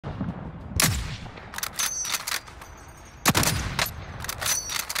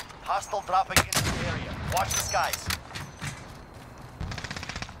Hostile dropping into the area. Watch the skies.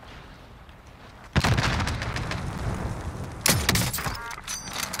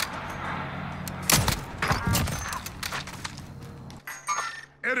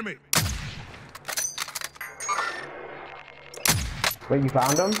 Enemy. Wait, you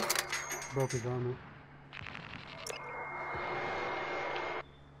found him? Broke his armor.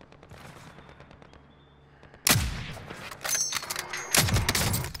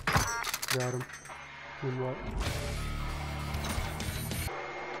 Got him. In what?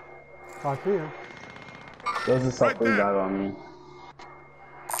 I see him. There's a something there. got on me.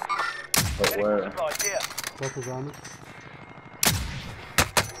 But where? Broke his armor.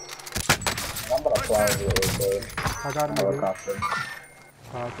 I'm gonna fly over it with the I got him. helicopter.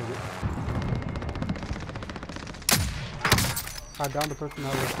 I'll take it. I downed the person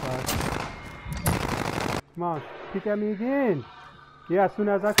out of the side. Come on, peek at me again. Yeah, as soon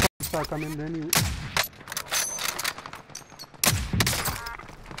as I start coming, then you.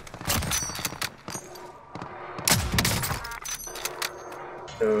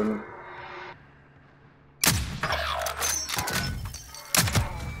 Dude.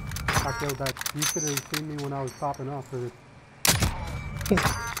 I killed that. You should have seen me when I was popping off for this.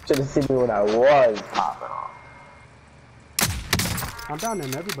 Should have seen me when I was popping off. I'm down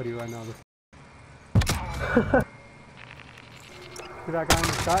in everybody right now. See that guy in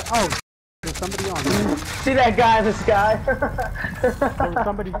the sky? Oh, there's somebody on me. See that guy in the sky?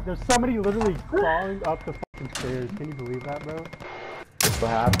 There's somebody literally crawling up the fucking stairs. Can you believe that, bro? That's what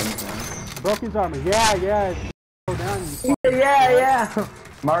happens, man. Broke his armor. Yeah. Go down. You Yeah.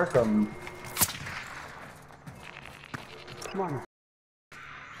 Mark him. Come on.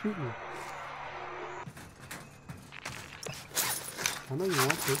 Shoot me. I know you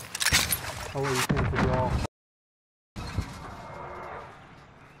want to. Oh wait, you can't because you're all.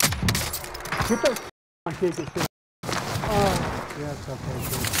 Get that on kick it. Oh, yeah, it's okay.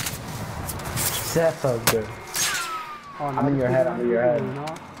 Good. That felt good. Oh, I'm in your head, I'm in your head.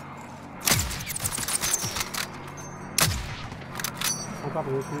 On top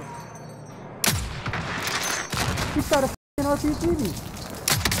of this dude. He started f***ing RPG me.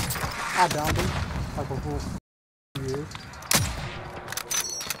 I downed him like a whole year.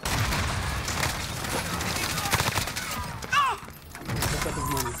 Pick up his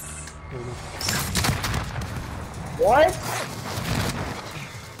money. There we go. What?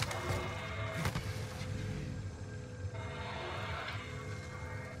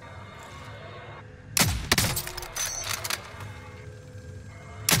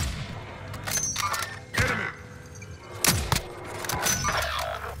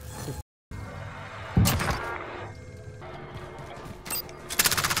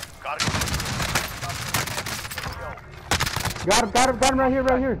 Got him right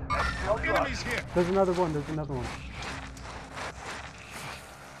here. Enemies here. There's another one.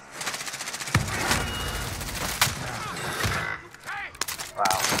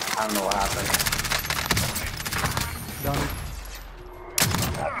 Wow, I don't know what happened. Down him.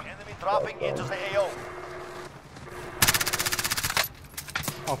 Enemy dropping into the AO.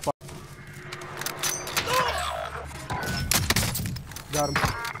 Oh fuck. Got him.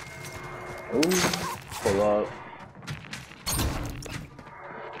 Ooh, pull up.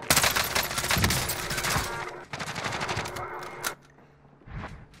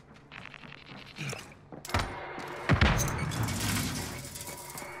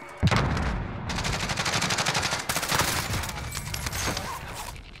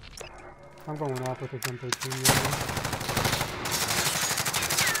 I'm going off with this M13 right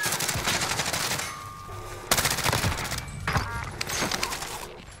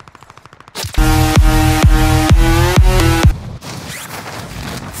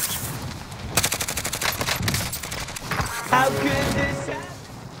How could this happen?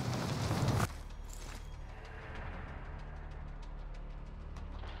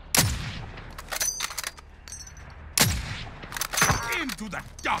 Into the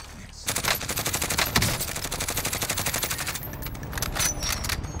darkness.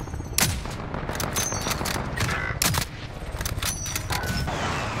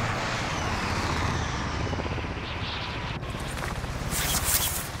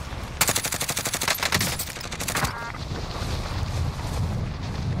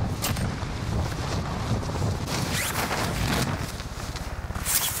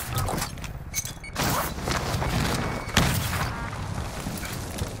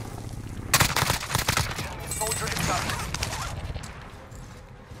 Soldier incoming.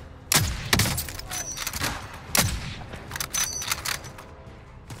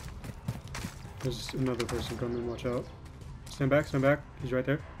 There's another person coming, watch out. Stand back, he's right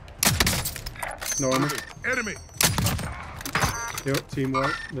there. No armor. Enemy. Yep, team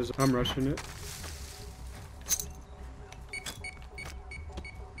wipe. I'm rushing it.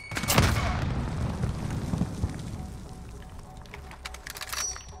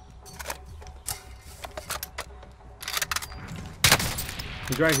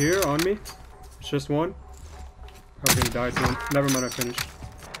 He's right here on me. It's just one. I was gonna die to him. Never mind, I finished.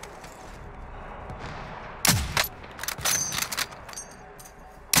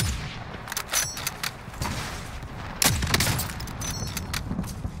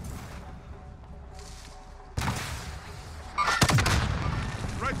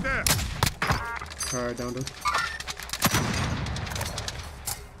 Right there. Alright, downed him.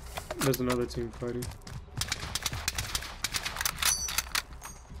 There's another team fighting.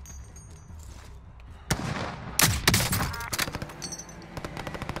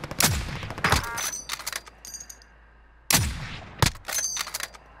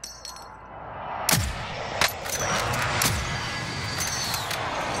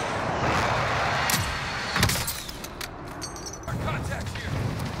 Contact here.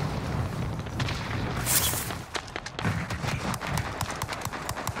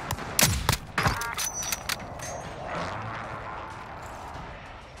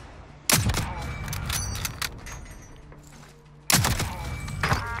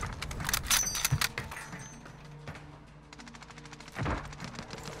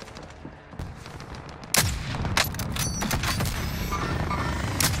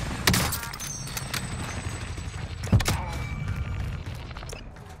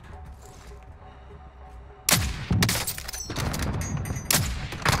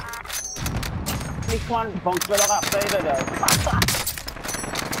 This one bunks better up there.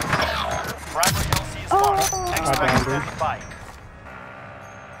 Primary LC is spotted. Extract standing by.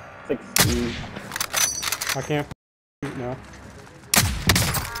 60. I can't shoot now.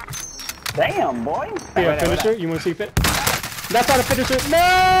 Damn, boy. Yeah, finisher? You wanna see fit? That's not a finisher!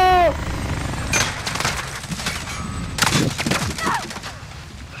 No!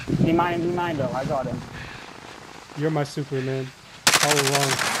 He mine though, I got him. You're my Superman. All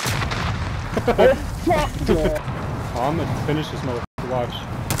along. Fuck yeah. Oh, I'm gonna finish this motherfucker. Watch.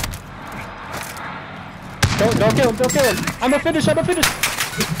 Don't kill him, don't kill him! I'm gonna finish!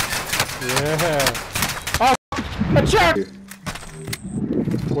 Yeah. Oh, a check!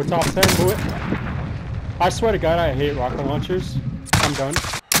 We're top 10, boy. I swear to God, I hate rocket launchers. I'm done.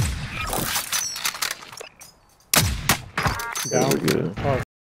 Down. Oh.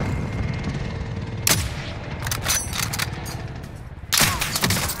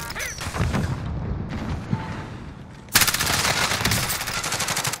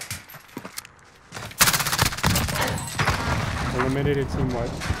 Eliminated team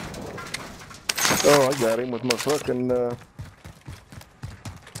wipe. Oh, I got him with my fucking,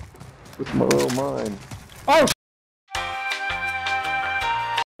 with my little mine. Oh!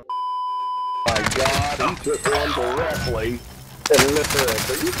 My God, he took one directly and lifted it.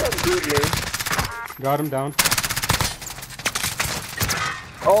 So you come good, man. Got him down.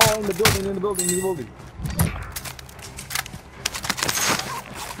 Oh, in the building.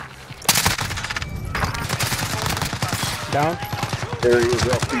 Down. There he is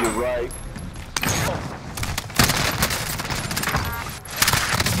up to your right.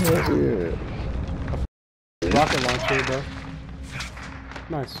 That's it. Rocket launcher, bro.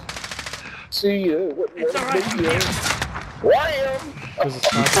 Nice. See ya. What big ya? Wham! This is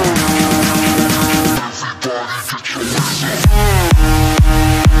not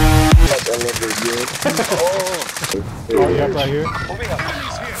That looked good. Oh, yep, right here. Moving up.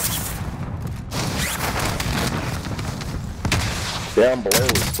 Down below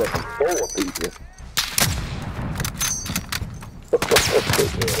is fucking full of people.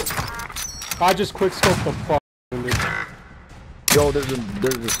 I just quick scoped the fuck. Yo, there's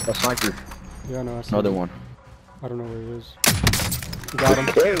a sniper. Yeah, no, I see Another him. one. I don't know where he is. Got him.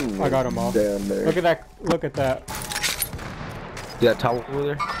 I got him off. Down there. Look at that. Look at that. See that tower over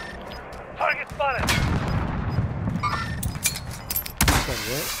there? Target spotted.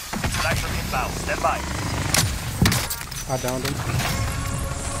 What? Flashlight inbound. Stand by. I downed him.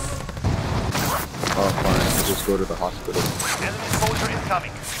 Oh, fine. I'll just go to the hospital Enemy soldier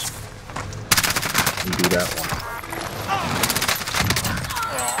incoming. and do that one.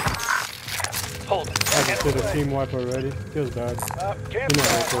 Hold it. I just did a team wipe already. Feels bad. Careful. You know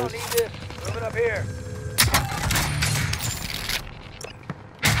how it I don't goes. need this. Moving up here.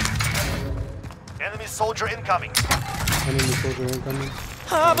 Enemy soldier incoming. Enemy soldier incoming.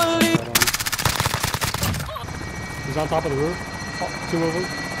 I believe. He's on top of the roof. Oh, two of them.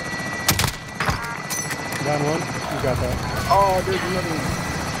 Down one. You got that. Oh, there's another one.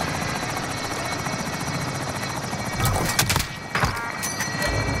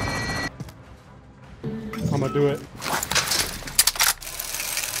 Don't do it.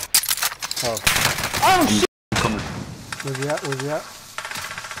 Oh. Oh shit! Where's he at? Where's he at?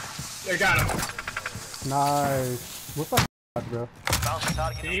 They got him. Nice. What the f, bro? Found the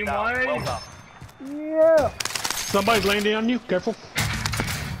target is Team down. wide. Well done. Yeah! Somebody's landing on you. Careful.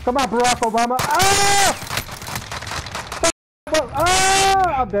 Come on, Barack Obama. Ah!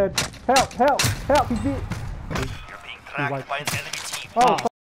 Ah! I'm dead. Help! Help! Help! He's beat. You're being tracked by an enemy team. Oh,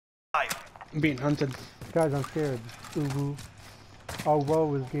 I'm being hunted. guys, I'm scared. Ooh. Oh,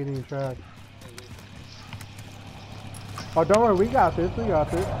 whoa is getting tracked. Oh, don't worry, we got this. We got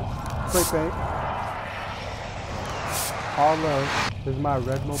this. Spray paint. All love. This is my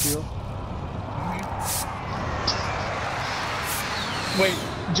red mobile. Wait,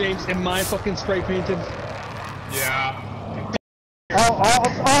 James, am I fucking spray painted? Yeah.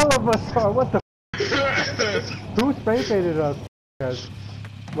 All of us are. What the? Who spray painted us, guys?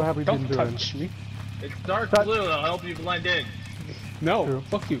 What have we been Don't doing? touch me. It's dark blue. It'll help you blend in. No, True.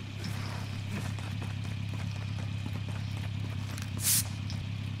 fuck you.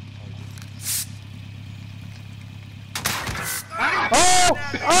 Oh!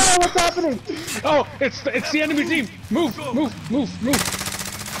 Oh! What's happening? Oh, it's the enemy team. Move, move, move, move.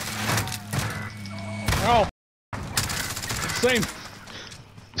 Oh, same.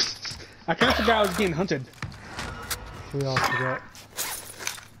 I kind of forgot I was getting hunted. We all forgot.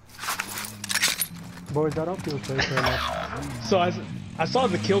 Boys, I don't feel safe right now. So I saw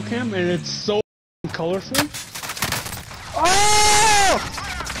the kill cam and it's so colorful. Oh!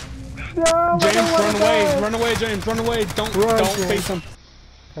 No, James, run away, James, run away. Don't James. face him.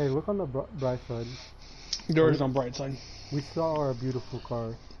 Hey, look on the bright side. There is no bright side. We saw our beautiful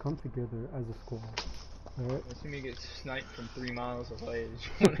car come together as a squad. Alright? Let's see me get sniped from 3 miles away.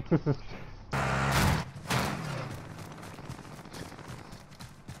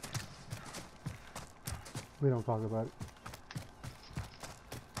 We don't talk about it.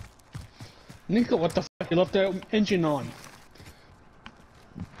 Nico, what the fuck? You left the engine on.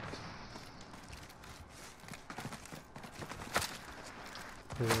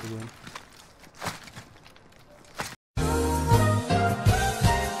 Say that again.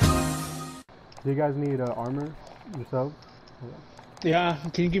 Do you guys need armor yourselves? Yeah,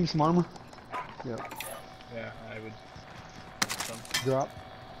 can you give me some armor? Yeah. Yeah, I would. Drop.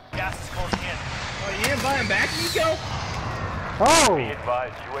 Gas is closing in. Oh, you didn't buy him back, Nico? Oh! Be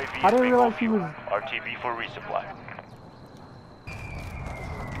advised, UAV I didn't is realize he fuel. was- RTB for resupply.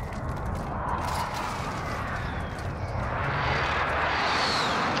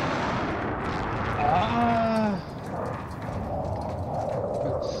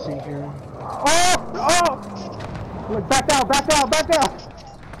 Let's see here. Oh! Oh! Look, back out! Back out! Back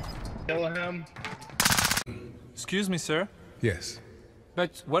out! Kill him. Excuse me, sir. Yes.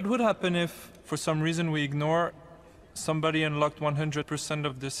 But what would happen if, for some reason, we ignore somebody unlocked 100%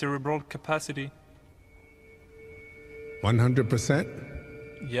 of the cerebral capacity?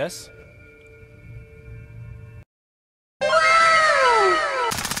 100%? Yes?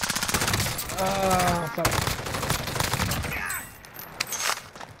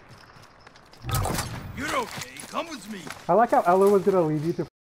 You're okay. Come with me. I like how Ella was gonna leave you to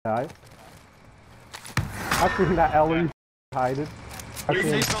die. I've seen that Ella hide it. I've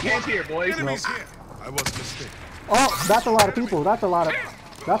You're seen- camp here, boys. Enemies here. I was mistaken. Oh, that's a lot of people. That's a lot of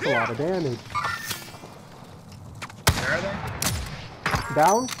damage. Where are they?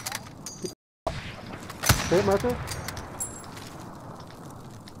 Down. Hit marker.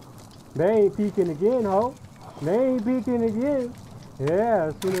 They ain't peeking again, ho. They ain't peeking again. Yeah,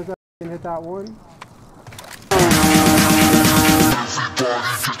 as soon as I can hit that one.